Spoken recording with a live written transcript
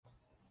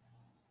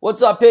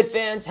What's up, Pitt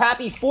fans?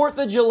 Happy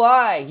 4th of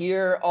July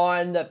here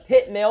on the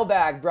Pitt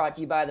Mailbag, brought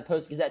to you by the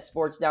Post-Gazette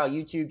Sports Now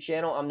YouTube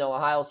channel. I'm Noah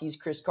Hiles. He's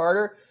Chris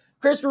Carter.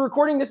 Chris, we're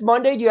recording this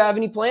Monday. Do you have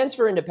any plans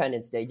for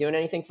Independence Day? Doing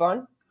anything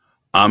fun?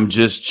 I'm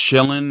just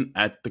chilling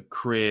at the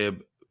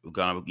crib. We're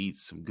going to eat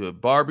some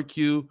good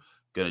barbecue,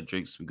 going to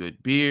drink some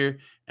good beer,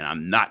 and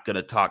I'm not going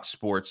to talk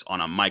sports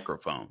on a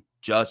microphone,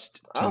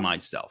 just to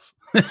myself.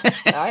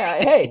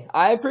 Hey,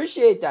 I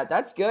appreciate that.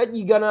 That's good.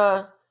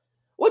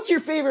 What's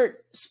your favorite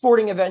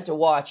sporting event to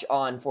watch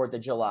on 4th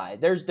of July?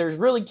 There's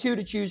really two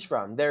to choose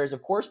from. There's,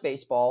 of course,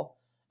 baseball,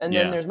 and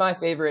then there's my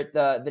favorite,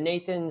 the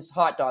Nathan's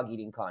hot dog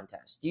eating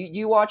contest. Do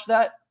you watch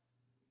that?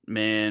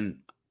 Man,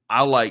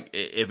 I like,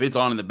 if it's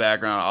on in the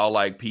background,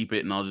 I'll peep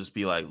it, and I'll just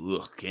be like,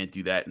 ugh, can't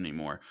do that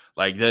anymore.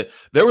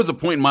 There was a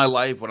point in my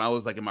life when I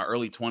was in my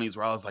early 20s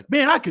where I was like,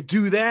 man, I could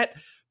do that.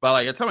 But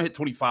by the time I hit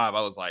 25,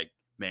 I was like,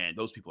 man,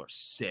 those people are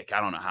sick. I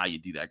don't know how you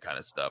do that kind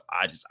of stuff.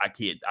 I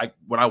can't.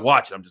 When I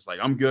watch it, I'm just like,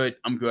 I'm good.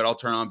 I'll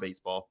turn on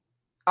baseball.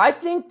 I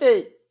think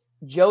that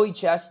Joey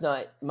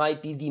Chestnut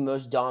might be the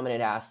most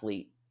dominant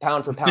athlete,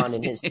 pound for pound,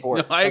 in his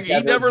sport.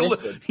 He never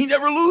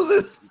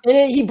loses.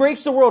 And he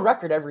breaks the world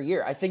record every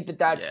year. I think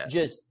that's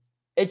just,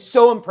 it's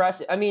so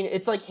impressive. I mean,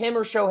 it's like him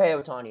or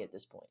Shohei Ohtani at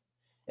this point,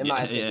 in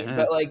my opinion.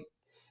 Yeah. But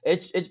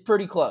it's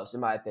pretty close, in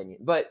my opinion.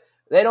 But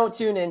they don't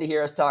tune in to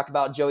hear us talk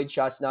about Joey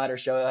Chestnut or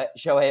Shohei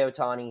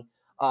Ohtani.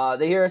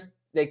 They hear us.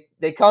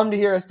 They come to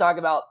hear us talk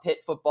about Pitt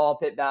football,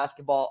 Pitt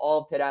basketball,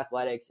 all of Pitt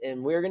athletics,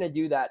 and we're going to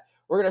do that.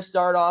 We're going to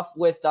start off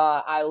with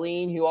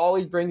Eileen, who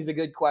always brings the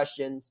good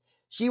questions.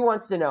 She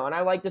wants to know, and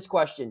I like this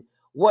question: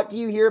 what do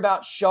you hear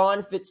about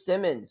Sean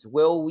Fitzsimmons?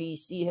 Will we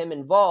see him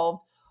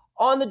involved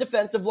on the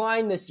defensive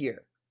line this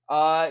year?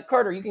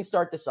 Carter, you can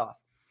start this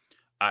off.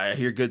 I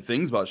hear good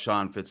things about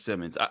Sean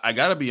Fitzsimmons. I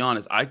got to be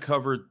honest. I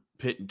covered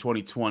Pitt in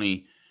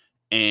 2020.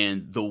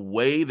 And the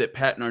way that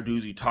Pat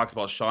Narduzzi talks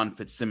about Sean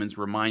Fitzsimmons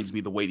reminds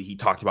me of the way that he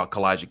talked about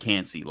Kalijah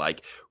Cansey.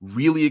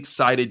 Really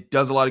excited,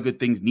 does a lot of good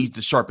things, needs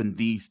to sharpen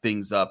these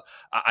things up.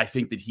 I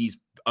think that he's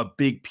a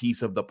big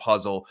piece of the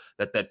puzzle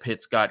that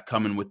Pitt's got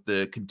coming with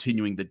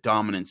continuing the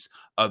dominance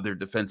of their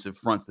defensive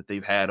fronts that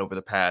they've had over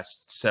the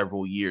past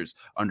several years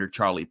under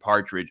Charlie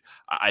Partridge.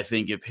 I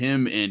think if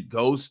him and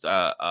Ghost,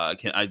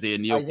 Isaiah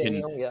Neal,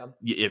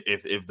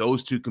 if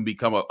those two can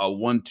become a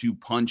 1-2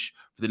 punch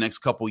for the next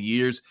couple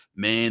years,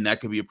 man,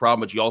 that could be a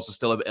problem. But you also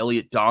still have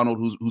Elliott Donald,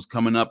 who's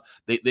coming up.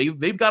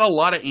 They've got a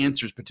lot of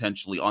answers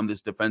potentially on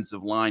this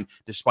defensive line,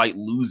 despite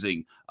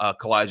losing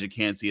Kalijah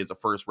Cansey as a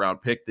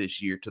first-round pick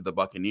this year to the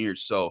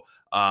Buccaneers. So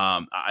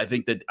I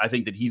think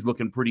that he's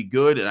looking pretty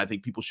good, and I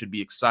think people should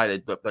be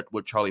excited that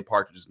what Charlie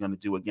Partridge is going to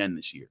do again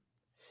this year.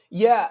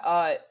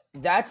 Yeah,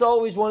 that's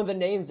always one of the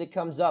names that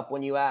comes up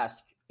when you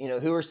ask,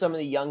 who are some of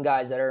the young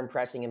guys that are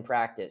impressing in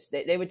practice.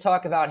 They would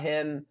talk about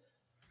him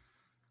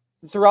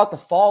throughout the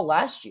fall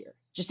last year,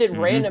 just at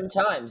random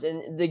times.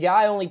 And the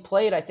guy only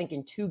played, I think,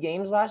 in 2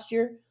 games last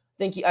year.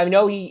 I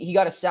know he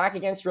got a sack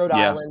against Rhode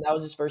Island. That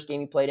was his first game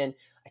he played in.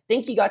 I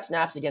think he got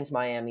snaps against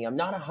Miami. I'm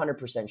not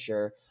 100%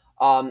 sure.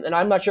 And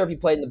I'm not sure if he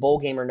played in the bowl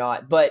game or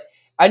not, but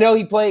I know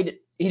he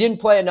didn't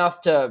play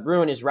enough to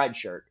ruin his red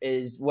shirt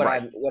is what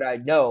I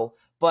know.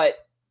 But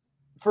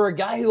for a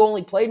guy who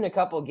only played in a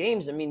couple of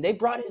games, I mean, they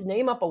brought his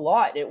name up a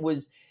lot. It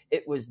was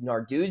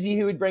Narduzzi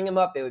who would bring him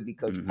up. It would be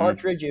Coach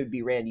Partridge. It would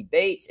be Randy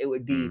Bates. It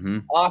would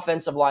be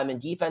offensive linemen,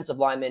 defensive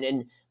linemen.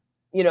 And,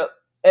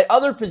 at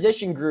other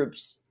position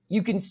groups,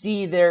 you can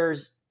see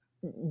there's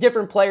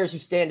different players who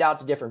stand out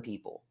to different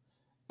people.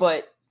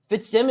 But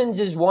Fitzsimmons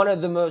is one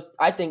of the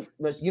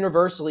most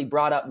universally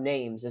brought up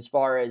names as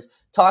far as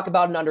talk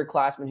about an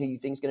underclassman who you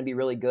think is going to be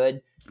really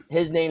good.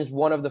 His name's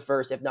one of the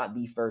first, if not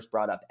the first,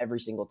 brought up every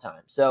single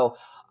time. So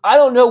I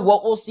don't know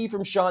what we'll see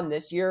from Sean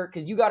this year,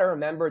 because you got to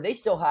remember they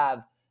still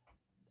have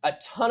a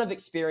ton of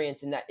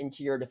experience in that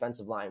interior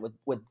defensive line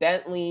with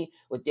Bentley,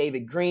 with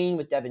David Green,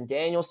 with Devin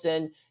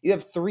Danielson. You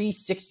have 3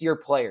 6-year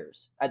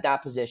players at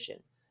that position.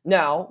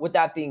 Now, with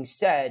that being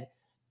said,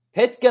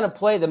 Pitt's going to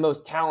play the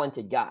most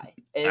talented guy.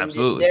 And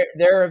absolutely.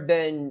 There have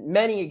been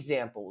many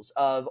examples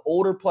of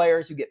older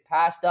players who get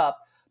passed up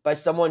by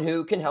someone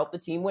who can help the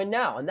team win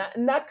now. And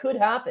that could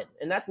happen.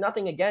 And that's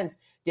nothing against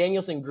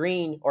Danielson,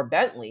 Green, or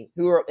Bentley,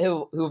 who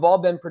have all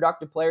been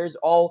productive players,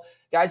 all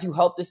guys who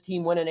helped this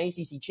team win an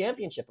ACC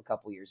championship a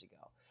couple years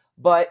ago.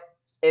 But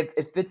if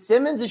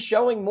Fitzsimmons is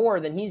showing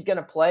more than he's going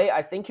to play,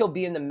 I think he'll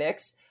be in the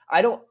mix.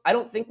 I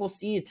don't think we'll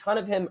see a ton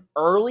of him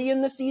early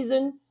in the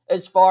season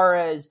as far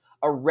as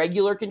a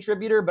regular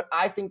contributor, but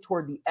I think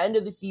toward the end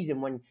of the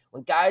season, when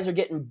guys are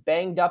getting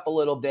banged up a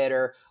little bit,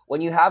 or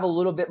when you have a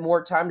little bit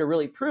more time to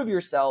really prove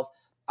yourself,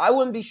 I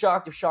wouldn't be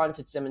shocked if Sean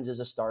Fitzsimmons is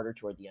a starter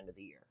toward the end of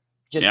the year.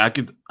 I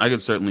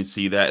could certainly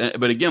see that.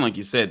 But again, like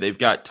you said, they've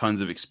got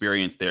tons of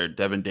experience there.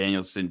 Devin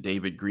Danielson,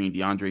 David Green,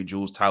 DeAndre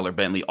Jules, Tyler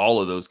Bentley, all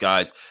of those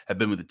guys have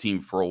been with the team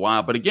for a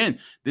while. But again,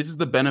 this is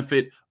the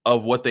benefit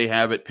of what they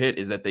have at Pitt,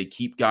 is that they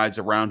keep guys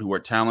around who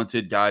are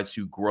talented, guys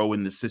who grow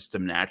in the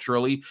system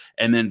naturally.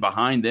 And then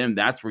behind them,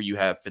 that's where you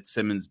have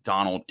Fitzsimmons,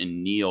 Donald,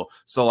 and Neal.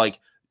 So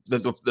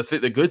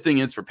the good thing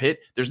is for Pitt,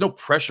 there's no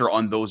pressure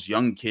on those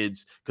young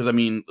kids because I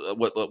mean,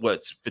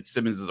 what's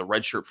Fitzsimmons is a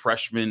redshirt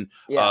freshman,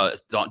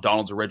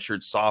 Donald's a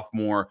redshirt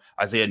sophomore,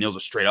 Isaiah Neal's a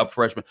straight up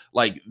freshman.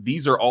 Like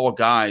these are all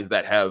guys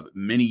that have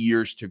many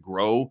years to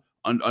grow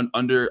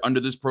under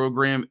this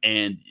program,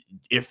 and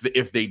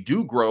if they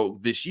do grow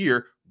this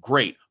year,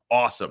 great.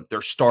 Awesome.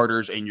 They're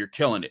starters and you're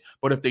killing it.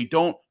 But if they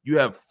don't, you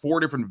have 4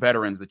 different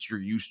veterans that you're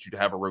used to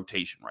have a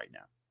rotation right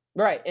now.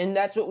 Right. And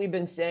that's what we've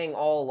been saying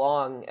all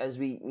along as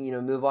we,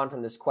 move on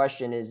from this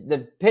question is the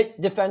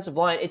Pitt defensive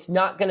line. It's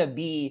not going to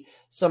be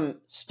some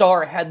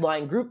star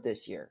headline group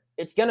this year.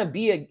 It's going to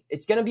be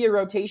a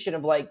rotation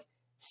of like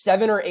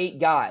 7 or 8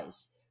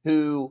 guys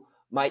who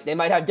might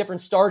have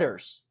different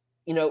starters,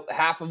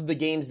 half of the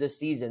games this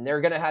season.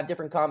 They're going to have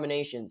different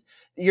combinations.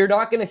 You're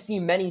not going to see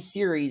many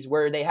series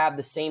where they have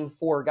the same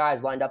 4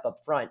 guys lined up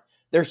front.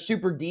 They're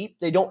super deep.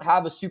 They don't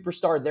have a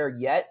superstar there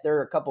yet. There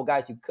are a couple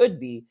guys who could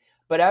be.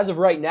 But as of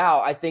right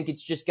now, I think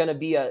it's just going to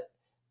be an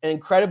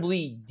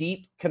incredibly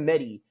deep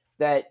committee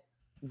that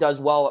does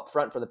well up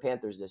front for the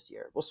Panthers this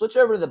year. We'll switch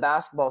over to the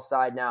basketball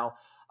side now.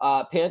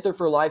 Panther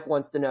for Life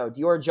wants to know,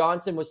 Dior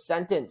Johnson was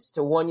sentenced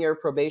to 1-year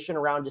probation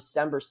around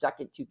December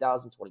 2nd,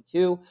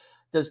 2022.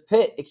 Does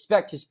Pitt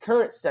expect his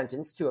current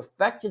sentence to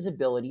affect his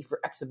ability for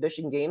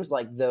exhibition games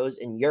like those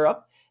in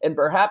Europe and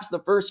perhaps the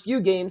first few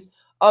games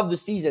of the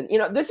season?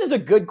 This is a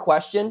good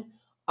question.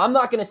 I'm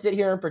not going to sit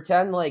here and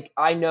pretend like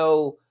I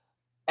know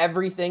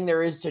everything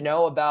there is to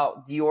know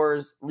about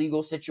Dior's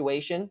legal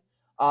situation.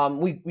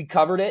 We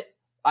covered it.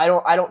 I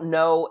don't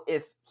know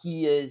if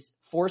he is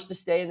forced to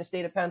stay in the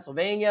state of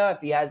Pennsylvania,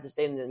 if he has to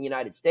stay in the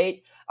United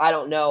States. I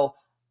don't know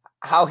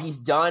how he's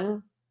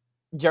done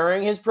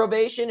during his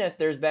probation, if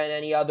there's been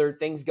any other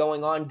things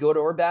going on, good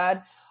or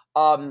bad.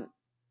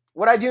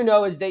 What I do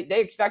know is they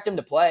expect him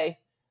to play.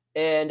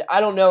 And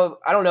I don't know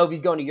if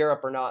he's going to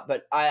Europe or not,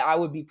 but I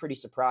would be pretty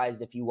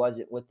surprised if he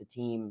wasn't with the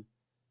team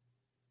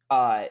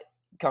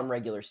come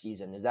regular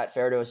season. Is that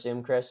fair to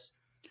assume, Chris?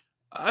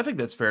 I think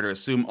that's fair to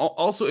assume.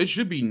 Also, it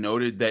should be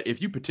noted that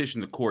if you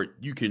petition the court,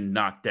 you can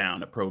knock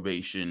down a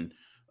probation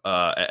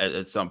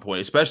at some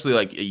point, especially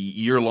like a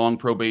year-long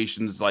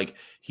probations. Like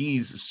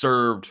he's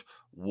served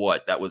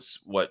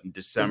in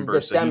December.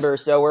 December,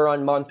 so we're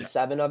on month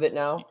 7 of it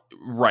now.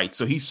 Right.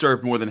 So he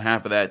served more than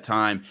half of that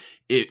time.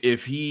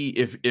 If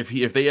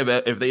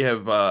they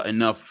have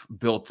enough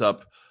built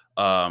up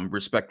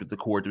respect with the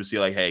court to see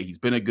like, hey, he's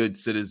been a good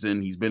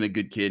citizen, he's been a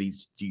good kid,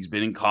 he's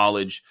been in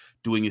college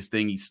doing his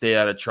thing, he stayed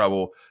out of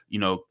trouble,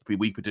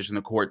 we petition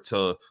the court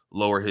to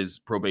lower his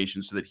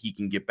probation so that he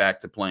can get back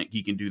to playing,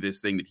 he can do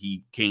this thing that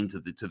he came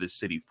to this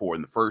city for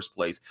in the first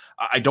place.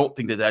 I don't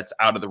think that that's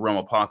out of the realm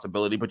of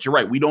possibility, but you're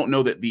right, we don't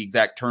know that the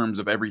exact terms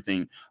of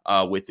everything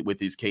with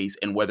his case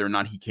and whether or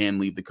not he can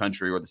leave the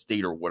country or the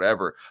state or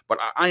whatever, but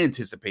I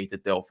anticipate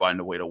that they'll find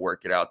a way to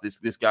work it out.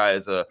 This guy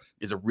is a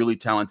really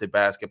talented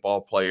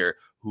basketball player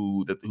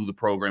who the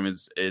program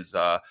is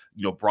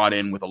brought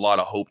in with a lot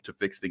of hope to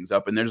fix things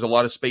up, and there's a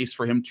lot of space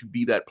for him to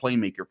be that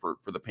playmaker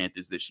for the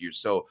Panthers this year.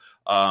 So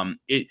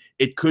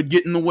it could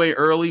get in the way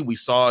early. We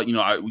saw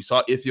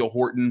Ithiel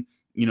Horton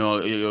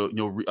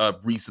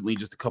recently,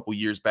 just a couple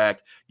years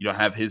back,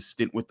 have his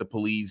stint with the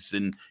police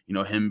and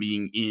him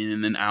being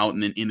in and out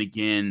and then in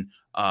again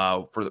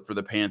for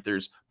the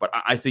Panthers. But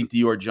I think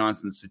Dior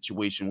Johnson's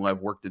situation will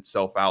have worked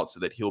itself out so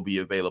that he'll be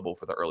available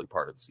for the early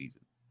part of the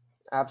season.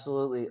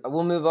 Absolutely.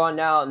 We'll move on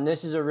now, and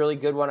this is a really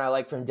good one I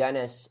like from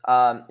Dennis.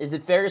 Is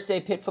it fair to say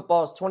Pitt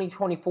football's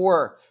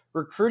 2024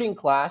 recruiting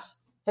class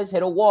has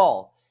hit a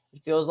wall?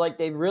 It feels like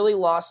they've really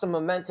lost some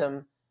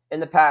momentum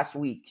in the past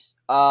weeks.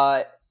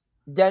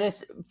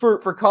 Dennis,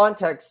 for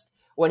context,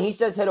 when he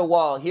says hit a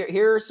wall,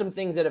 here are some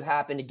things that have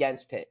happened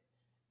against Pitt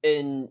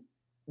in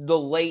the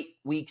late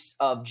weeks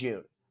of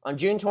June. On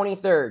June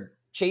 23rd,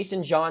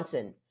 Chasen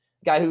Johnson,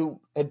 guy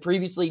who had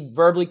previously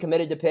verbally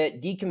committed to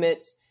Pitt,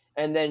 decommits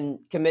and then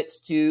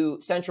commits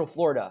to Central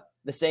Florida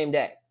the same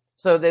day.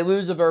 So they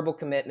lose a verbal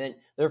commitment,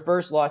 their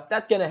first loss.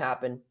 That's going to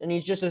happen. And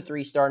he's just a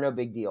 3-star, no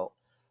big deal.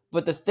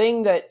 But the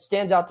thing that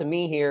stands out to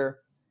me here,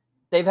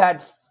 they've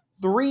had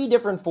 3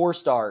 different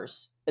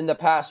 4-stars in the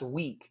past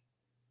week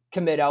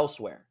commit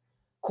elsewhere.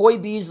 Coy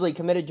Beasley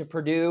committed to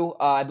Purdue,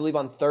 I believe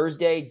on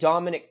Thursday.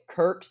 Dominic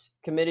Kirks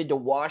committed to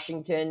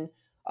Washington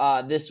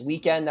this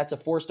weekend. That's a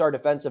 4-star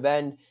defensive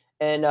end.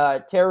 And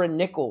Taron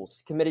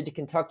Nichols committed to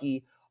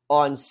Kentucky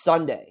on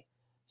Sunday.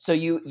 So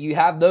you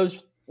have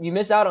those, you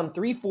miss out on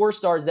 3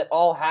 4-stars that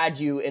all had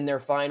you in their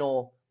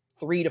final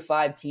 3 to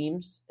 5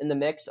 teams in the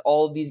mix.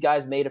 All of these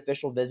guys made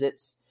official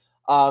visits.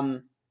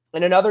 And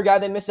another guy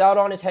they miss out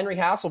on is Henry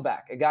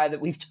Hasselbeck, a guy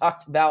that we've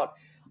talked about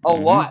a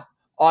lot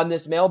on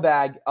this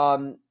mailbag.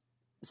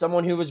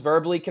 Someone who was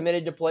verbally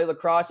committed to play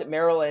lacrosse at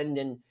Maryland.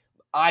 And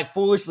I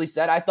foolishly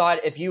said, I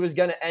thought if he was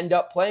going to end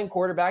up playing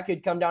quarterback,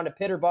 he'd come down to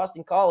Pitt or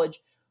Boston College.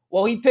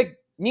 Well, he picked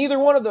neither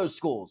one of those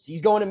schools.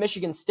 He's going to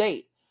Michigan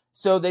State.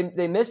 So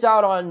they miss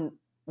out on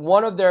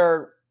one of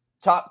their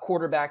top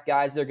quarterback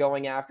guys they're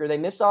going after. They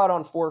miss out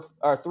on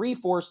 3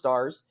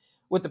 4-stars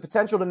with the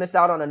potential to miss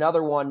out on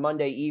another one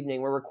Monday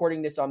evening. We're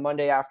recording this on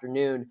Monday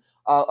afternoon.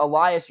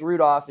 Elias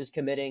Rudolph is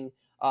committing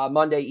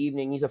Monday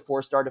evening. He's a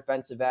 4-star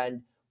defensive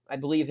end. I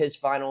believe his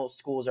final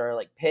schools are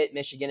like Pitt,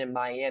 Michigan, and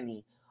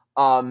Miami.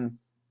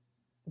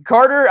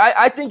 Carter,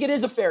 I think it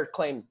is a fair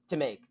claim to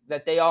make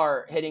that they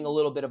are hitting a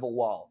little bit of a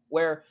wall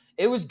where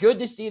it was good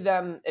to see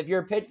them. If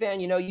you're a Pitt fan,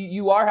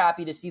 you are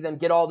happy to see them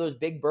get all those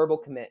big verbal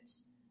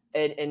commits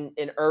in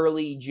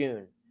early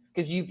June.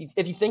 Because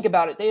if you think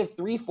about it, they have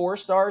 3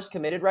 4-stars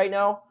committed right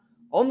now.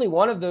 Only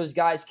one of those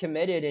guys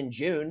committed in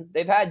June.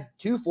 They've had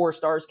 2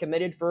 4-stars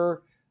committed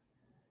for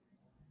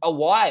a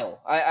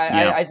while.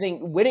 I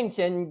think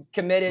Whittington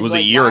committed it was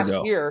a year last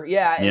ago. year.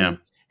 Yeah.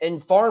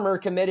 And Farmer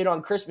committed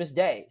on Christmas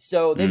Day.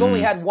 So they've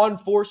only had 1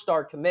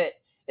 4-star commit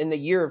in the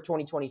year of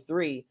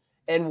 2023.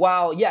 And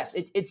while, yes,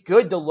 it's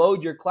good to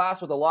load your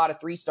class with a lot of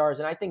 3-stars,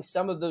 and I think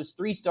some of those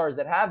 3-stars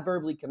that have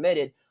verbally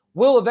committed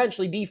will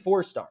eventually be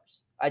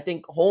 4-stars. I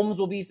think Holmes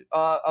will be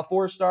a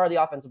 4-star,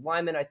 the offensive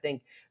lineman. I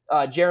think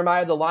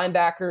Jeremiah, the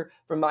linebacker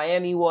from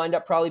Miami, will end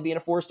up probably being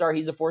a 4-star.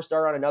 He's a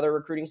 4-star on another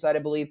recruiting site, I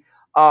believe.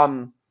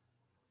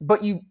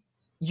 But you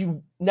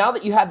now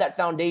that you have that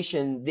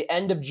foundation, the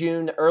end of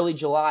June, early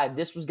July,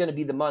 this was going to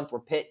be the month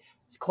where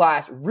Pitt's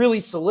class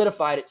really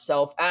solidified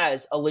itself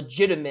as a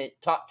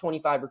legitimate top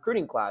 25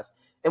 recruiting class.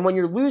 And when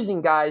you're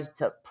losing guys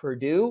to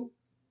Purdue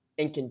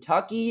and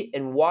Kentucky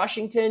and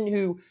Washington,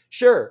 who,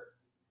 sure,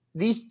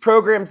 these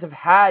programs have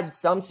had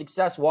some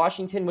success.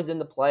 Washington was in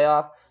the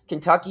playoff.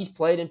 Kentucky's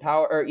played in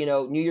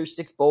New Year's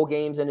Six bowl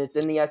games, and it's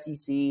in the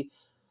SEC.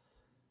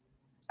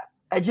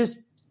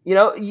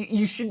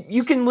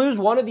 You can lose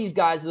one of these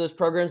guys to those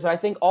programs, but I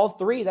think all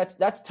 3,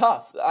 that's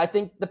tough. I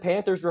think the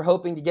Panthers were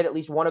hoping to get at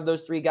least one of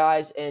those 3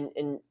 guys,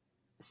 and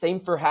same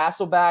for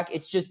Hasselback.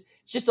 It's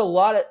just a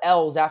lot of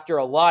L's after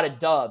a lot of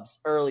dubs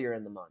earlier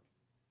in the month.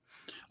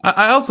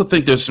 I also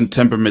think there's some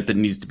temperament that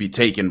needs to be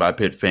taken by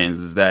Pitt fans.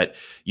 Is that,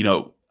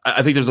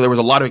 I think there was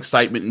a lot of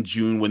excitement in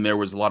June when there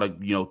was a lot of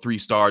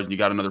 3-stars and you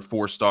got another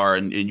 4-star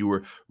and you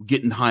were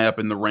getting high up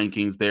in the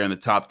rankings there in the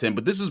top 10.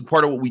 But this is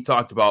part of what we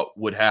talked about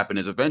would happen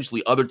is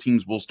eventually other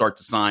teams will start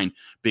to sign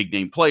big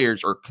name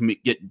players or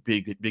get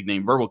big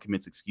name verbal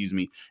commits,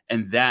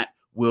 and that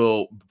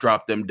will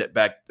drop them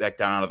back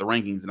down out of the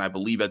rankings. And I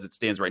believe as it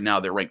stands right now,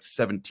 they're ranked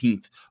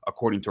 17th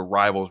according to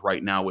Rivals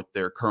right now with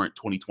their current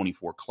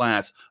 2024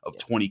 class of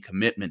 20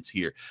 commitments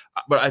here.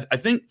 But I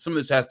think some of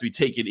this has to be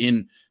taken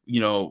in,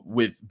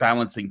 with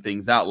balancing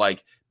things out.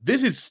 Like,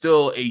 this is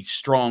still a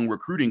strong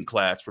recruiting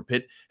class for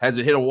Pitt. Has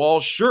it hit a wall?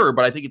 Sure,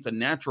 but I think it's a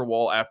natural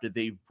wall after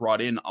they've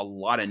brought in a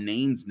lot of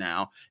names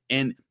now.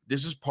 And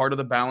this is part of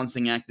the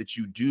balancing act that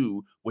you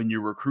do when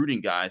you're recruiting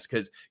guys,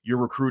 because you're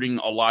recruiting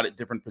a lot at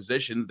different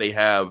positions. They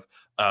have,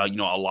 a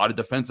lot of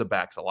defensive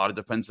backs, a lot of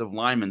defensive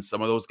linemen.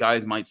 Some of those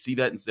guys might see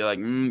that and say, like,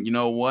 you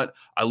know what?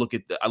 I look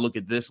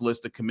at this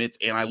list of commits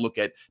and I look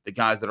at the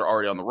guys that are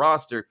already on the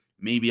roster.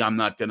 Maybe I'm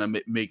not going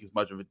to make as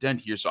much of a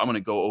dent here, so I'm going to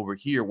go over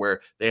here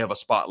where they have a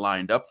spot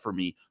lined up for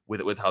me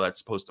with how that's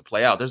supposed to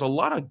play out. There's a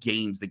lot of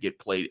games that get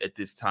played at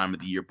this time of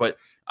the year, but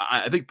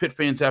I think Pitt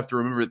fans have to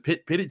remember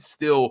that Pitt is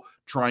still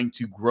trying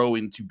to grow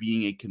into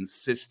being a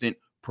consistent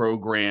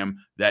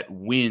program that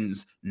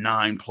wins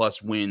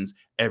 9+ wins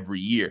every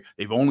year.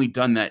 They've only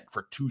done that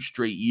for 2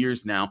 straight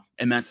years now,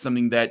 and that's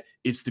something that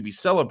is to be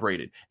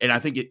celebrated. And I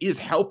think it is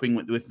helping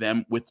with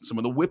them with some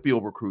of the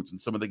Whippeal recruits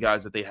and some of the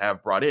guys that they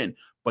have brought in,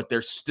 but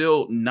they're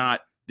still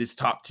not this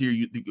top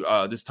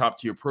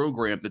tier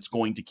program that's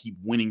going to keep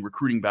winning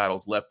recruiting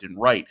battles left and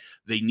right.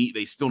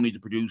 They still need to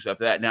produce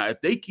after that. Now,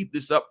 if they keep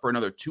this up for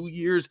another 2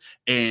 years,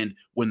 and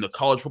when the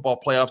college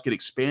football playoffs get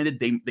expanded,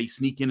 they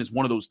sneak in as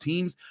one of those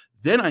teams,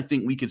 then I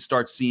think we could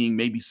start seeing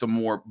maybe some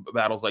more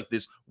battles like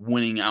this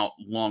winning out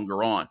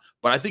longer on.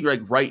 But I think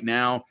right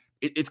now,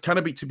 it's kind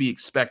of to be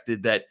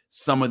expected that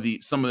some of the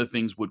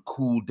things would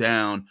cool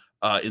down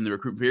in the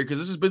recruitment period, because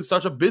this has been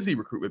such a busy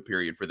recruitment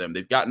period for them.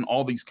 They've gotten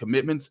all these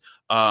commitments,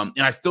 and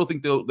I still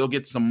think they'll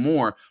get some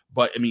more.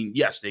 But I mean,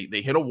 yes, they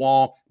hit a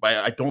wall, but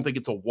I don't think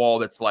it's a wall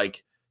that's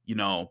like,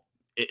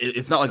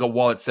 it's not like a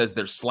wall that says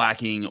they're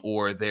slacking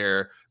or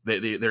they're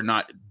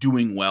not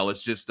doing well.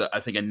 It's just I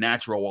think a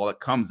natural wall that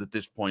comes at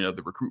this point of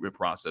the recruitment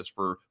process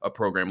for a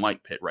program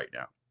like Pitt right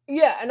now.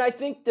 Yeah, and I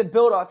think to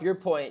build off your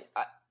point,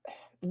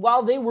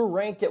 while they were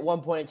ranked at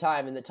one point in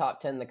time in the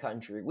top 10 in the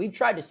country, we've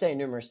tried to say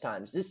numerous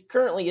times, this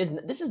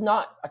is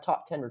not a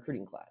top 10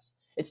 recruiting class.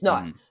 It's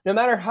not. Mm-hmm. No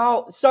matter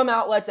how some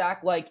outlets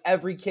act like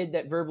every kid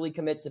that verbally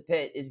commits to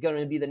Pitt is going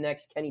to be the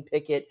next Kenny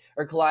Pickett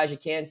or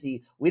Kalijah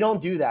Cansey, we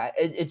don't do that.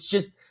 It's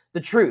just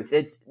the truth.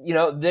 It's,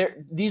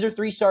 these are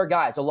 3-star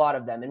guys, a lot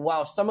of them. And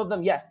while some of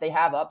them, yes, they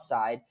have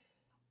upside,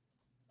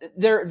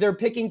 they're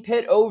picking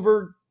Pitt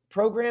over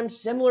programs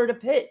similar to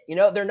Pitt.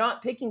 They're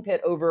not picking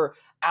Pitt over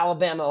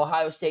Alabama,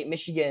 Ohio State,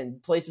 Michigan,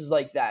 places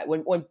like that.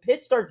 When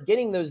Pitt starts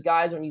getting those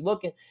guys, when you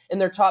look in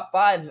their top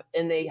 5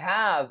 and they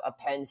have a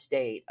Penn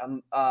State,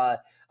 a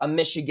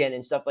Michigan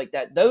and stuff like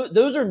that,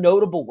 those are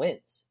notable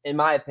wins, in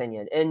my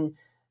opinion. And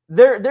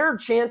there are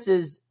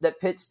chances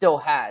that Pitt still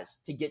has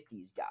to get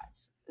these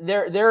guys.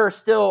 There are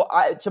still,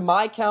 to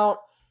my count,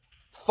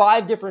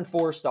 5 different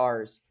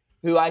 4-stars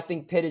who I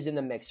think Pitt is in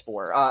the mix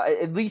for.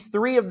 At least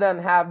 3 of them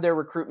have their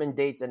recruitment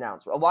dates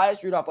announced.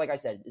 Elias Rudolph, like I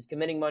said, is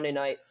committing Monday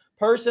night.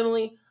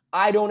 Personally,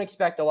 I don't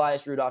expect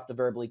Elias Rudolph to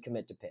verbally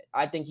commit to Pitt.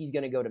 I think he's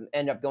going to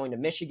end up going to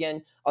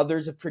Michigan.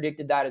 Others have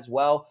predicted that as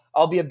well.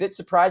 I'll be a bit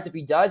surprised if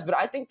he does, but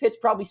I think Pitt's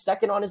probably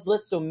second on his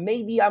list, so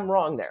maybe I'm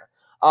wrong there.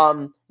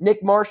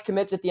 Nick Marsh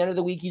commits at the end of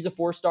the week. He's a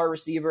 4-star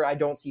receiver. I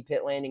don't see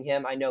Pitt landing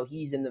him. I know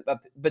he's in the,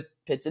 but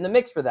Pitt's in the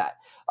mix for that.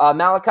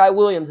 Malachi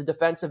Williams, a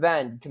defensive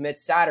end,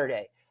 commits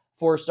Saturday.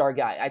 4-star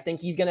guy. I think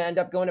he's going to end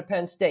up going to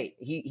Penn State.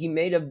 He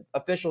made an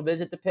official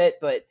visit to Pitt,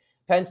 but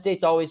Penn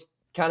State's always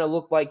kind of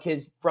looked like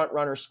his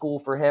front-runner school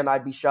for him.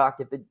 I'd be shocked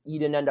if he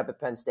didn't end up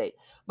at Penn State.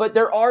 But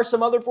there are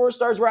some other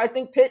 4-stars where I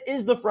think Pitt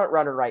is the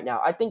front-runner right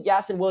now. I think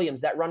Yasin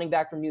Williams, that running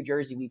back from New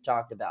Jersey we've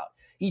talked about,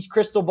 he's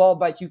crystal balled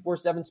by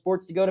 247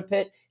 Sports to go to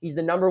Pitt. He's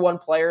the number 1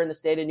 player in the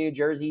state of New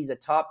Jersey. He's a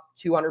top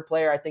 200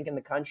 player, I think, in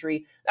the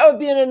country. That would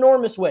be an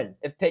enormous win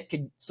if Pitt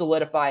could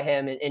solidify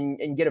him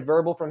and get a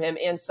verbal from him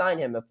and sign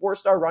him. A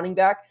 4-star running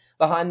back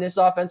behind this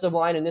offensive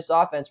line and this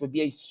offense would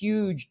be a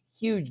huge,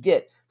 huge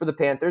get for the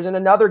Panthers. And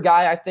another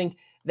guy I think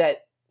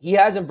that he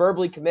hasn't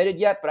verbally committed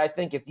yet, but I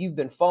think if you've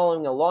been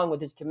following along with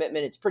his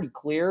commitment, it's pretty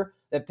clear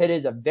that Pitt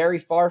is a very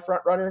far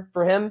front runner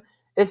for him,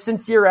 is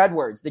Sincere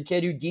Edwards, the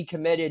kid who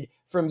decommitted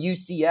from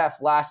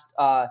UCF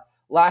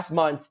last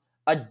month,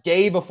 a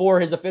day before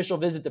his official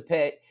visit to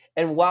Pitt.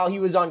 And while he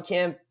was on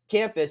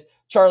campus,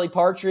 Charlie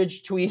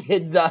Partridge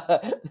tweeted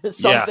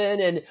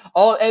something, and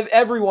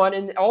everyone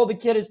and all the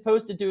kid has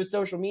posted to his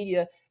social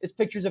media is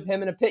pictures of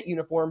him in a Pitt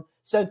uniform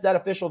since that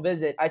official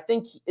visit. I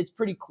think it's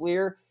pretty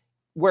clear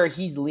where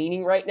he's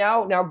leaning right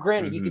now. Now,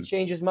 granted, he could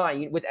change his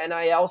mind. With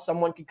NIL,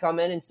 someone could come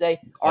in and say,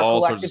 our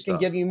collective can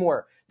give you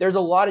more. There's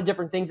a lot of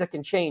different things that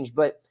can change.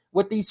 But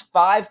with these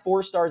 5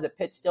 4-stars that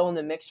Pitt's still in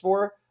the mix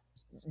for,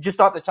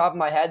 just off the top of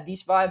my head,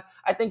 these 5,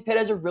 I think Pitt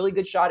has a really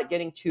good shot at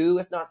getting 2,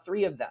 if not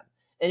 3 of them.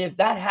 And if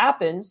that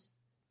happens,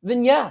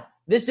 then yeah,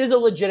 this is a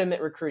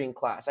legitimate recruiting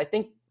class. I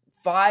think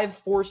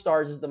 5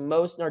 4-stars is the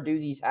most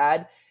Narduzzi's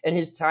had in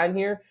his time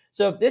here.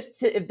 So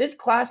if this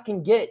class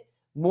can get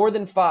more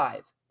than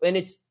 5, and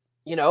it's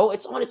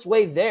on its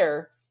way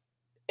there,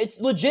 it's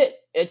legit.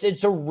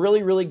 It's a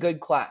really, really good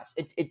class.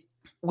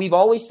 We've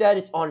always said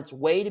it's on its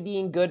way to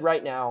being good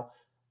right now,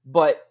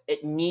 but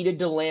it needed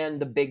to land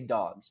the big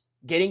dogs.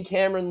 Getting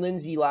Cameron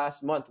Lindsay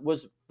last month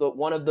was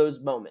one of those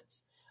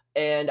moments.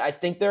 And I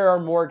think there are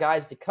more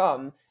guys to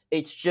come.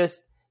 It's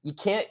just you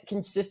can't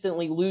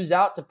consistently lose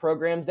out to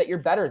programs that you're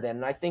better than.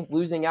 And I think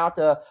losing out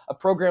to a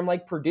program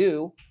like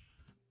Purdue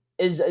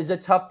is a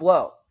tough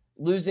blow.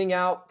 Losing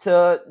out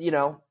to,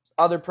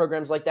 other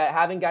programs like that,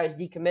 having guys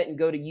decommit and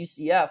go to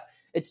UCF,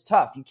 it's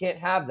tough. You can't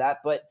have that.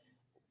 But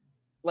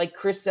like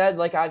Chris said,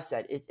 like I've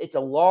said, it's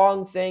a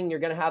long thing. You're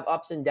going to have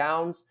ups and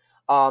downs.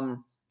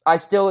 I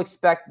still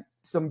expect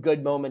some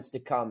good moments to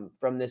come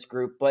from this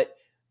group. But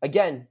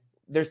again,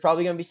 there's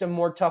probably going to be some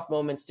more tough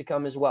moments to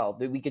come as well.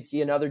 We could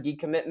see another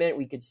decommitment.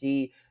 We could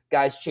see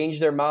guys change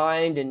their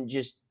mind and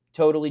just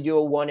totally do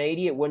a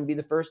 180. It wouldn't be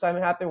the first time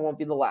it happened. It won't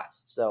be the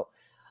last. So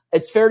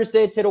it's fair to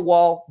say it's hit a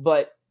wall,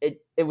 but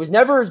it was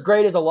never as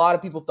great as a lot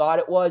of people thought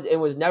it was. It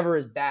was never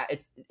as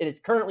bad. It's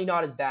currently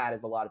not as bad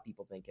as a lot of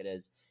people think it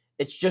is.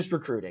 It's just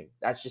recruiting.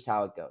 That's just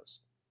how it goes.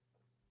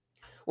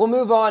 We'll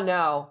move on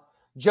now.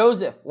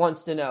 Joseph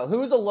wants to know,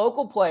 who is a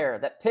local player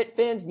that Pitt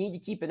fans need to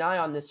keep an eye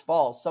on this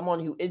fall? Someone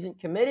who isn't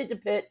committed to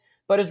Pitt,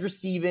 but is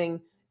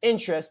receiving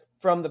interest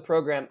from the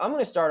program. I'm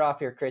going to start off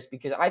here, Chris,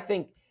 because I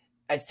think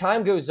as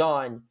time goes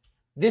on,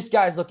 this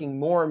guy's looking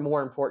more and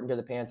more important to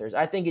the Panthers.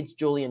 I think it's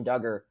Julian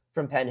Duggar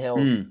from Penn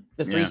Hills,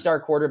 the 3-star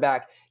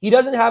quarterback. He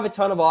doesn't have a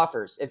ton of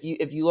offers. If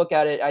you look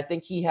at it, I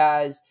think he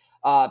has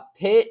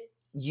Pitt,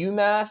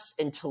 UMass,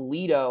 and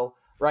Toledo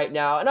right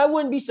now. And I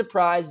wouldn't be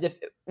surprised if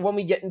when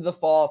we get into the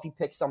fall, if he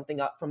picks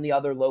something up from the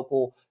other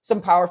local, some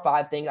Power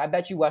 5 thing. I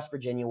bet you West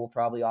Virginia will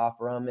probably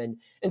offer him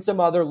and some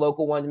other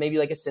local ones, maybe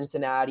like a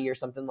Cincinnati or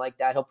something like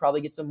that. He'll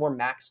probably get some more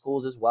MAC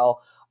schools as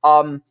well.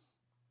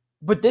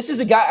 But this is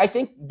a guy, I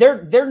think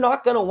they're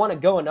not going to want to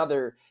go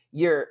another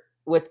year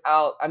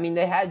without,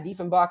 they had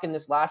Diefenbach in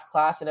this last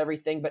class and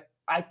everything, but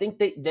I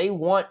think they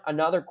want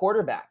another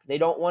quarterback. They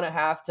don't want to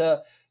have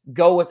to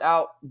go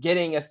without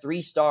getting a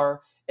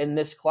 3-star in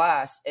this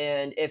class.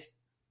 And if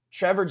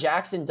Trevor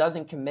Jackson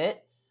doesn't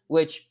commit,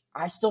 which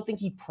I still think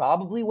he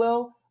probably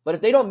will, but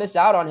if they don't miss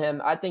out on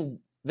him, I think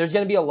there's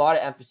going to be a lot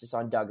of emphasis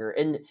on Duggar.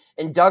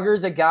 And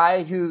Duggar's a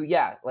guy who,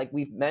 like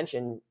we've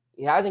mentioned,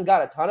 he hasn't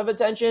got a ton of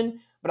attention,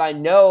 but I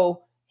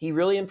know he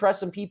really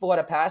impressed some people at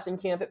a passing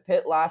camp at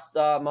Pitt last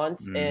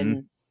month.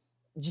 And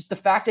just the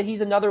fact that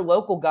he's another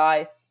local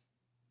guy,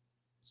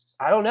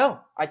 I don't know.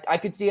 I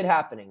could see it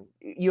happening.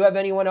 You have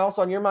anyone else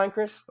on your mind,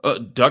 Chris?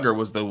 Duggar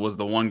was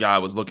the one guy I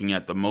was looking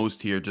at the most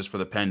here, just for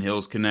the Penn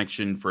Hills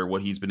connection, for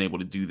what he's been able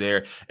to do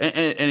there,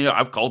 and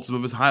I've called some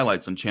of his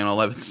highlights on Channel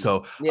 11,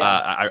 so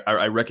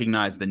I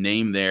recognize the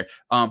name there.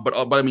 But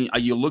I mean,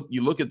 you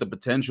look at the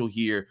potential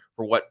here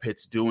for what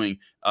Pitt's doing.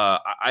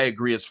 I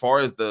agree as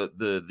far as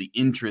the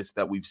interest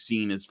that we've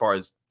seen, as far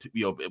as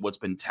what's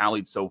been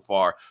tallied so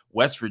far.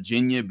 West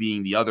Virginia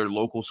being the other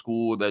local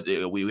school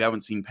that we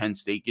haven't seen Penn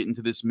State get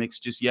into this mix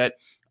just yet.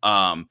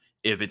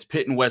 If it's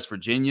Pitt and West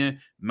Virginia,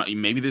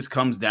 maybe this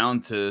comes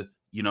down to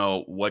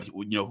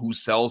who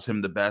sells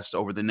him the best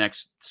over the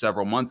next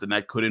several months, and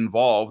that could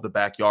involve the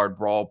backyard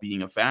brawl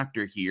being a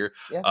factor here.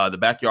 Yeah. The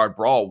backyard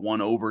brawl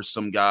won over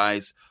some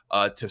guys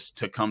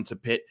to come to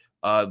Pitt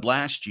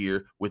last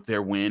year with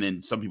their win,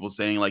 and some people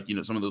saying, like,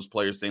 some of those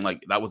players saying,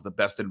 like, that was the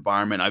best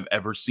environment I've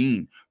ever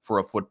seen for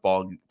a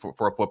football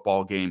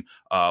game,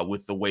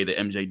 with the way that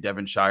MJ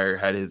Devonshire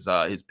had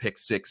his pick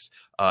six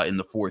in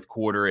the fourth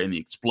quarter and the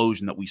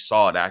explosion that we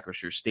saw at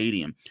Acrisure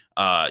Stadium.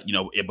 But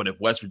if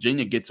West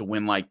Virginia gets a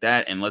win like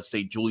that, and let's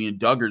say Julian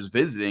Duggar's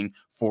visiting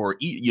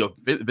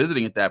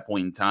at that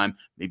point in time,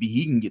 maybe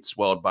he can get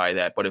swelled by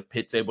that. But if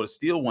Pitt's able to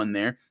steal one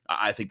there,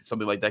 I think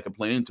something like that could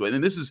play into it.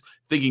 And this is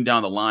thinking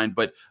down the line,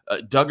 but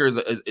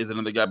Duggar is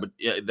another guy, but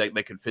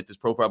that could fit this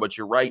profile. But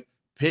you're right.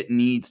 Pitt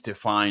needs to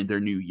find their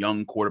new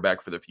young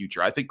quarterback for the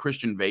future. I think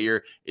Christian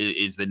Veyer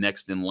is the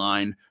next in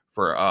line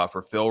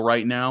for Phil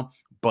right now.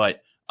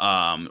 But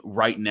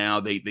right now,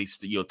 Ty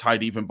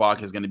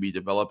Diefenbach is going to be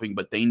developing,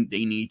 but they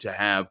need to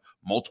have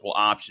multiple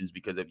options,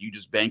 because if you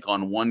just bank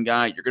on one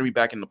guy, you're going to be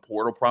back in the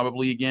portal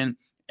probably again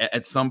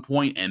at some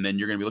point, and then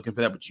you're going to be looking for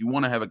that. But you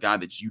want to have a guy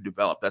that you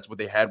develop. That's what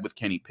they had with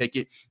Kenny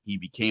Pickett. He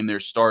became their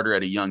starter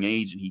at a young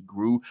age, and he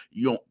grew.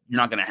 You're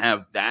not going to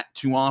have that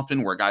too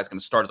often, where a guy's going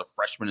to start as a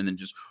freshman and then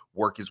just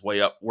work his way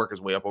up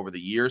over the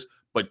years.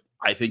 But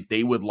I think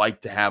they would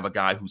like to have a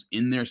guy who's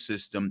in their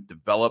system,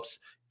 develops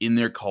in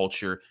their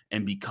culture,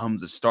 and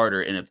becomes a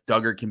starter. And if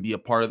Duggar can be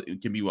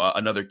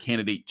another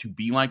candidate to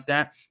be like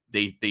that,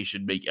 they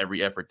should make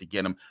every effort to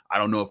get him. I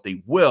don't know if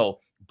they will,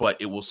 but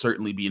it will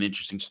certainly be an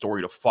interesting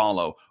story to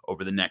follow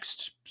over the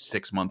next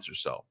 6 months or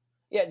so.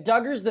 Yeah,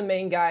 Duggar's the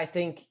main guy, I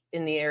think,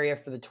 in the area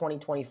for the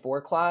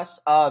 2024 class.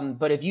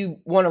 But if you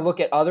want to look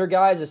at other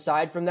guys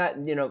aside from that,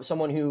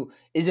 someone who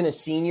isn't a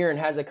senior and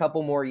has a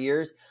couple more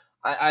years,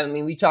 I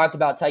mean, we talked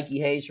about Tyke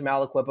Hayes from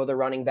Aliquippa, the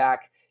running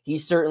back.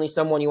 He's certainly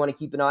someone you want to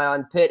keep an eye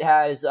on. Pitt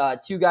has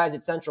two guys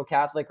at Central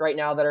Catholic right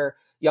now that are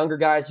younger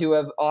guys who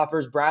have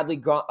offers, Bradley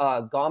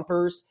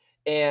Gompers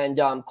and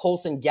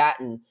Colson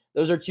Gatton.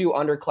 Those are two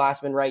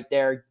underclassmen right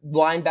there.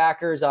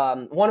 Linebackers,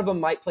 one of them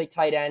might play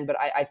tight end, but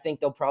I think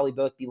they'll probably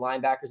both be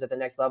linebackers at the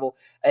next level.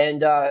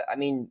 And, I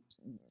mean,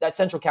 that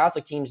Central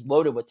Catholic team's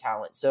loaded with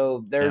talent.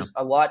 So there's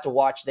a lot to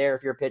watch there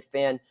if you're a Pitt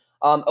fan.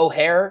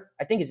 O'Hare,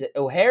 I think, is it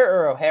O'Hare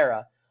or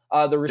O'Hara?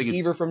 The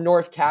receiver from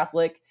North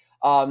Catholic.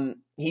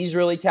 He's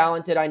really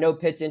talented. I know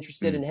Pitt's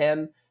interested in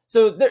him.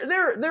 So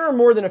there are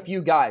more than a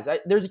few guys.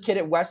 There's a kid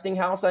at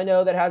Westinghouse I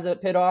know that has a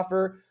Pitt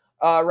offer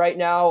right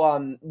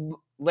now.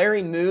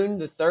 Larry Moon,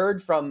 the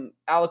third from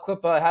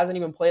Aliquippa, hasn't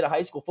even played a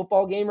high school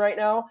football game right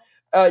now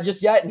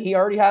just yet, and he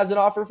already has an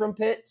offer from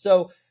Pitt.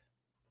 So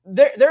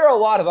there are a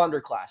lot of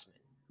underclassmen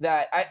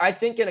that I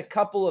think in a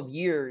couple of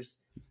years,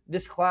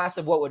 this class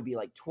of what would be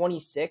like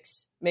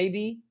 26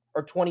 maybe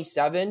or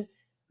 27,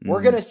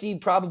 we're going to see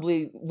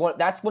probably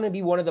that's going to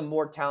be one of the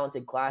more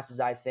talented classes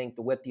I think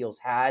the Whitfields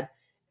had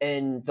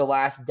in the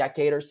last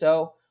decade or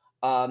so.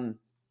 And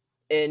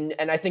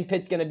I think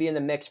Pitt's going to be in the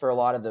mix for a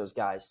lot of those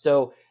guys.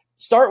 So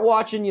start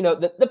watching,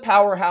 the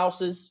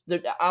powerhouses, the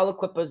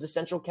Aliquippas, the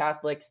Central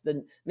Catholics,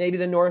 maybe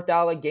the North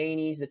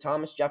Alleghenies, the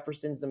Thomas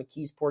Jeffersons, the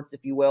McKeesports,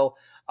 if you will,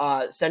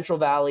 Central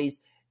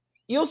Valleys.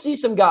 You'll see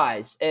some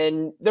guys,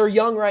 and they're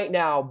young right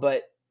now,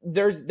 but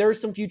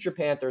there's some future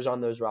Panthers on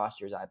those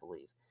rosters, I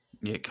believe.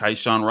 Yeah,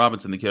 Keyshawn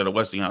Robinson, the kid out of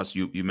Westinghouse,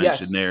 you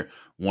mentioned there,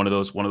 one of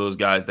those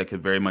guys that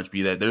could very much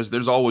be that.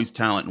 There's always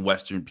talent in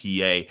Western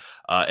PA,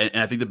 and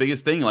I think the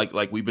biggest thing,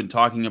 like we've been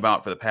talking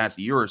about for the past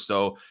year or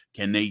so,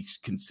 can they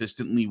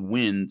consistently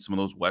win some of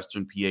those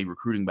Western PA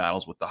recruiting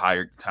battles with the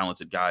higher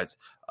talented guys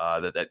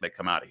that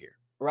come out of here?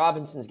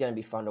 Robinson's going to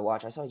be fun to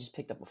watch. I saw he just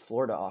picked up a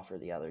Florida offer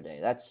the other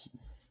day.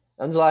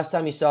 When's the last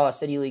time you saw a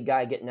City League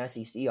guy getting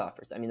SEC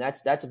offers? I mean,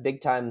 that's a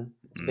big time.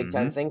 It's a big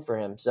time thing for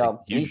him.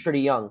 So he's pretty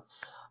young.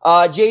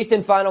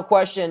 Jason, final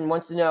question,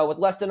 wants to know, with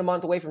less than a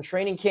month away from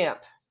training camp,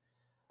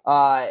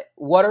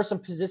 what are some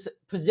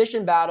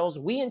position battles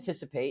we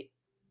anticipate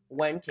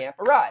when camp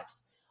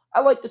arrives?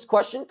 I like this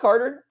question,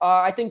 Carter.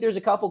 I think there's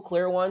a couple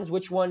clear ones.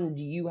 Which one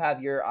do you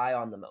have your eye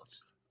on the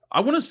most? I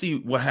want to see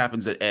what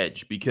happens at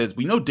edge because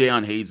we know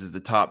Deion Hayes is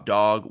the top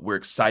dog. We're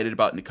excited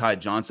about Nakai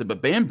Johnson,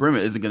 but Bam Brimmer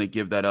isn't going to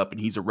give that up,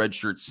 and he's a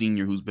redshirt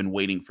senior who's been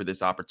waiting for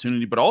this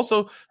opportunity. But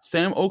also,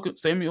 Samuel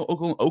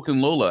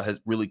Okunlola has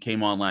really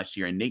came on last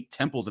year, and Nate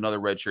Temple's another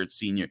redshirt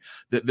senior.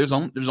 There's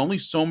only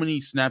so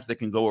many snaps that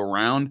can go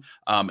around,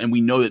 and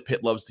we know that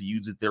Pitt loves to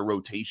use their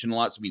rotation a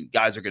lot. So I mean,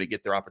 guys are going to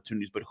get their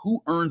opportunities, but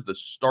who earns the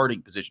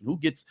starting position? Who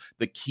gets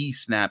the key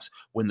snaps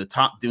when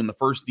the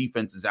first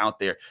defense is out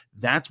there?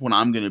 That's when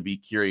I'm going to be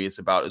curious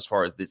about as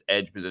far as this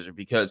edge position,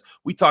 because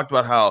we talked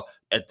about how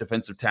at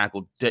defensive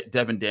tackle,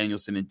 Devin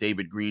Danielson and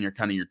David Green are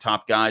kind of your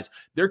top guys.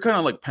 They're kind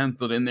of like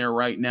penciled in there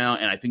right now,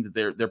 and I think that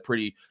they're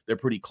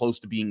pretty close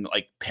to being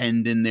like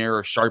penned in there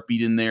or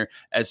sharpied in there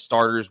as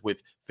starters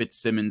with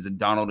Fitzsimmons and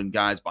Donald and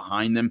guys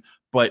behind them.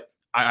 But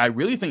I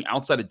really think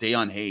outside of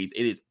Deion Hayes,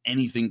 it is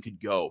anything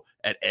could go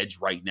at edge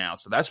right now.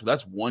 So that's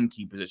one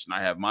key position I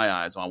have my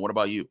eyes on. What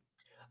about you?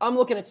 I'm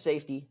looking at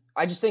safety.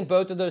 I just think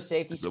both of those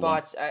safety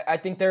spots, I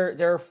think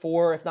there are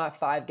 4, if not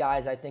 5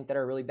 guys I think that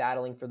are really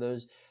battling for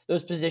those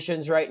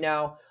positions right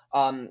now.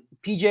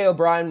 PJ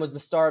O'Brien was the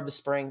star of the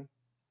spring.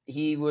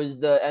 He was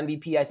the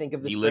MVP, I think,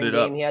 of the spring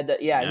game. He had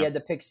he had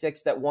the pick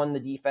 6 that won the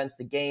defense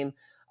the game.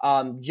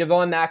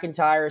 Javon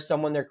McIntyre is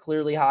someone they're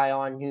clearly high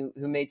on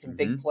who made some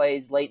big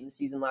plays late in the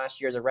season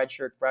last year as a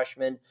redshirt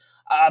freshman.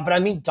 But I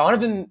mean,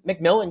 Donovan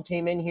McMillan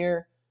came in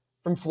here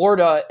from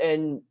Florida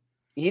and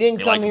he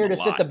didn't come here to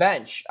sit the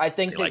bench. I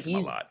think that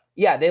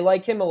they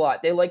like him a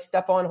lot. They like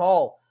Stephon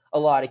Hall a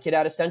lot, a kid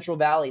out of Central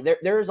Valley.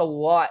 There's a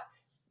lot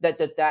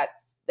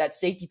that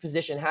safety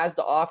position has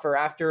to offer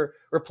after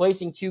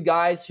replacing 2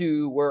 guys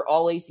who were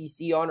all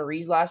ACC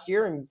honorees last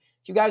year and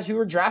 2 guys who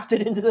were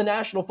drafted into the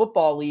National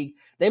Football League.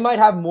 They might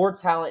have more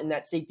talent in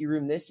that safety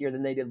room this year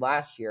than they did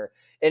last year.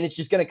 And it's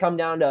just going to come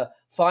down to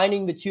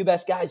finding the 2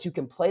 best guys who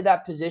can play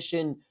that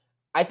position.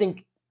 I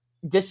think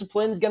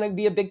discipline is going to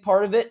be a big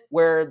part of it,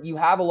 where you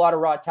have a lot of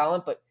raw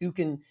talent, but who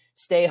can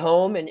stay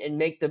home and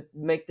make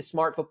the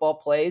smart football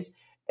plays.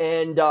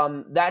 And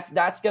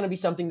that's going to be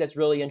something that's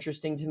really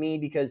interesting to me,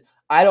 because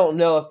I don't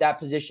know if that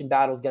position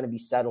battle is going to be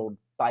settled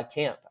by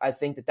camp. I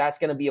think that that's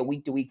going to be a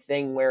week-to-week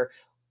thing where,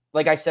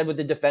 like I said, with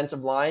the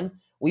defensive line,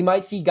 we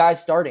might see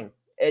guys starting,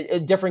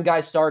 different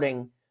guys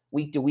starting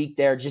week to week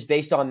there, just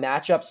based on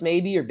matchups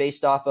maybe, or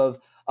based off of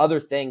other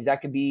things.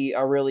 That could be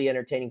a really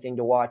entertaining thing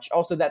to watch.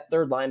 Also, that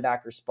third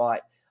linebacker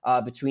spot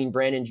between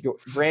Brandon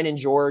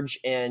George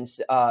and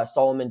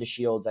Solomon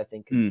DeShields, I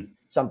think,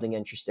 something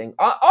interesting.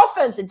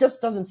 Offense, it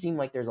just doesn't seem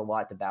like there's a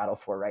lot to battle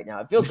for right now.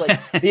 It feels like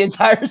the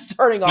entire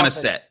starting offense.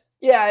 Set.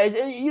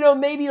 Yeah,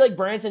 maybe like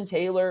Branson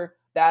Taylor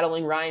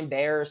battling Ryan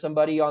Baer or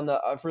somebody on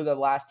for the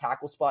last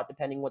tackle spot,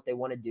 depending what they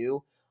want to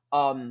do.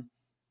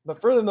 But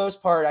for the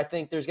most part, I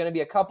think there's going to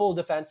be a couple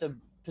defensive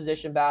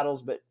position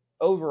battles, but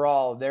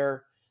overall,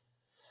 they're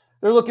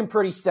looking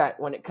pretty set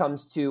when it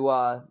comes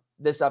to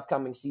this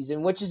upcoming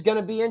season, which is going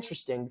to be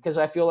interesting because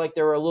I feel like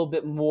there were a little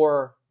bit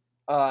more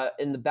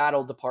in the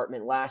battle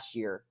department last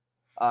year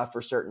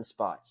for certain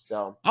spots.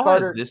 So I'll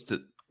add this to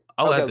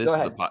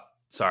the pile.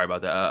 Sorry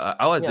about that.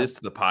 I'll add this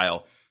to the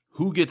pile.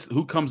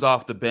 Who comes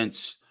off the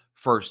bench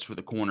first for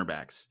the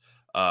cornerbacks?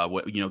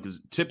 Because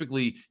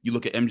typically you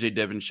look at MJ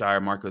Devonshire,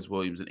 Marcus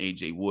Williams, and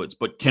AJ Woods,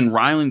 but can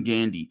Rylan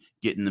Gandy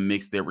get in the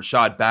mix there?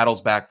 Rashad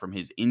battles back from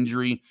his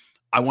injury.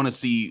 I want to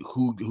see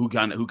who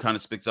kind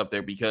of sticks up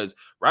there, because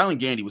Rylan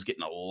Gandy was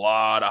getting a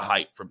lot of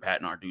hype from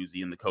Pat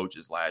Narduzzi and the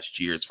coaches last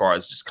year as far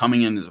as just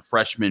coming in as a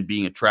freshman,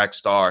 being a track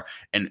star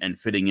and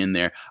fitting in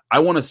there. I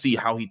want to see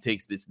how he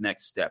takes this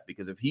next step,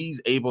 because if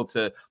he's able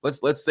to,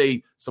 let's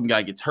say some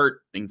guy gets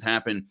hurt, things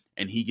happen,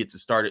 and he gets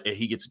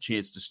a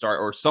chance to start,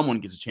 or someone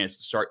gets a chance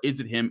to start. Is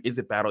it him? Is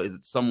it Battle? Is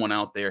it someone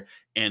out there?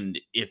 And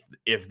if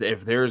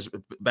there's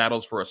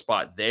battles for a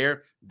spot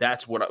there,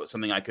 that's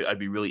something I'd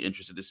be really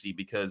interested to see,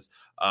 because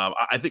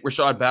I think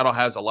Rashad Battle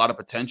has a lot of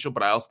potential,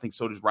 but I also think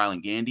so does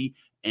Rylan Gandy,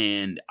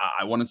 and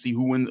I want to see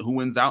who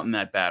wins out in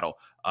that battle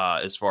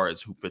as far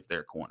as who fits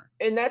their corner.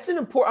 And that's an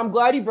important. I'm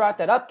glad you brought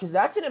that up, because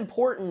that's an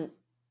important.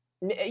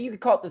 You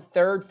could call it the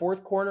third,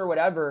 fourth corner,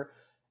 whatever.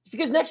 It's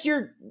because next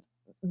year,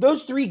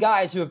 those 3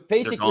 guys who have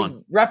basically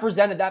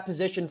represented that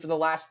position for the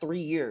last 3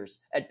 years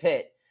at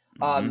Pitt,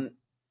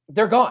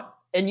 they're gone.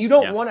 And you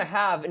don't want to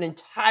have an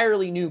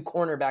entirely new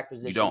cornerback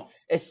position,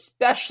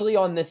 especially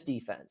on this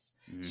defense.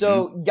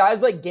 So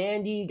guys like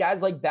Gandy,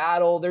 guys like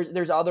Battle,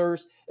 there's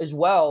others as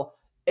well.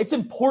 It's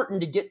important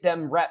to get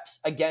them reps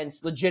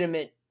against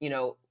legitimate,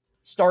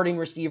 starting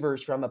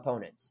receivers from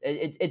opponents.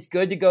 It's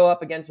good to go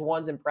up against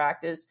ones in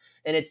practice,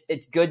 and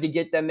it's good to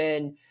get them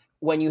in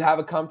when you have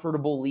a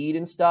comfortable lead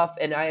and stuff.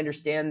 And I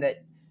understand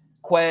that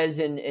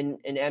Quez and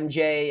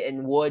MJ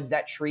and Woods,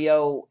 that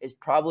trio is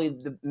probably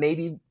the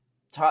maybe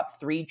top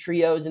 3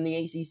 trios in the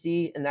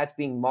ACC, and that's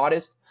being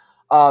modest.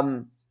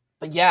 But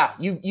yeah,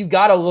 you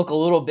got to look a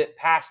little bit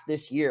past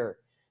this year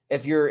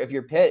if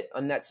you're Pitt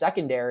on that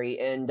secondary,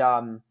 and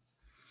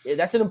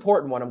that's an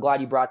important one. I'm glad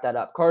you brought that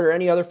up. Carter,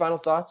 any other final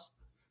thoughts?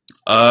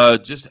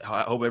 Just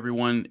I hope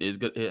everyone is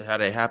good,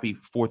 had a happy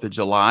 4th of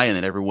July, and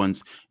that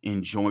everyone's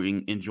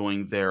enjoying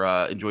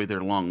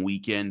their long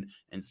weekend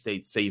and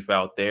stayed safe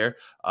out there.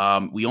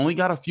 We only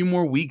got a few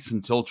more weeks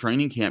until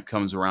training camp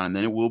comes around, and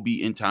then it will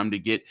be in time to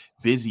get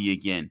busy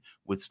again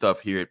with stuff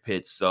here at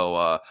Pitt.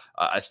 So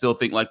I still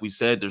think, like we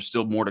said, there's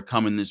still more to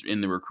come in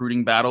the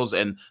recruiting battles,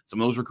 and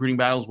some of those recruiting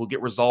battles will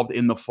get resolved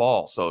in the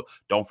fall. So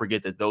don't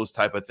forget that those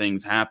type of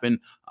things happen.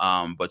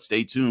 But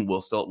stay tuned.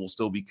 We'll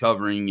still be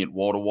covering it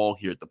wall to wall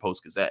here at the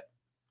Post-Gazette.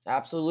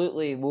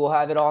 Absolutely. We'll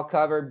have it all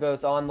covered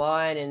both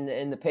online and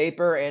in the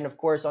paper and, of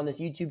course, on this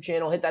YouTube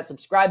channel. Hit that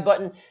subscribe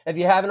button if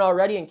you haven't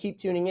already, and keep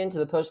tuning in to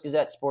the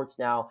Post-Gazette Sports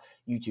Now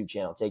YouTube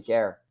channel. Take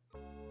care.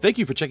 Thank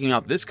you for checking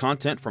out this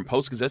content from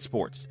Post-Gazette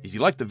Sports. If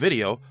you liked the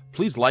video,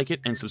 please like it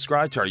and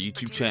subscribe to our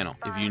YouTube channel.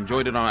 If you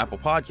enjoyed it on Apple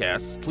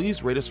Podcasts,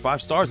 please rate us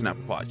 5 stars on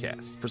Apple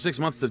Podcasts. For 6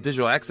 months of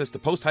digital access to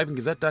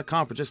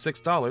post-gazette.com for just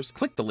 $6,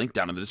 click the link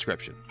down in the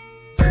description.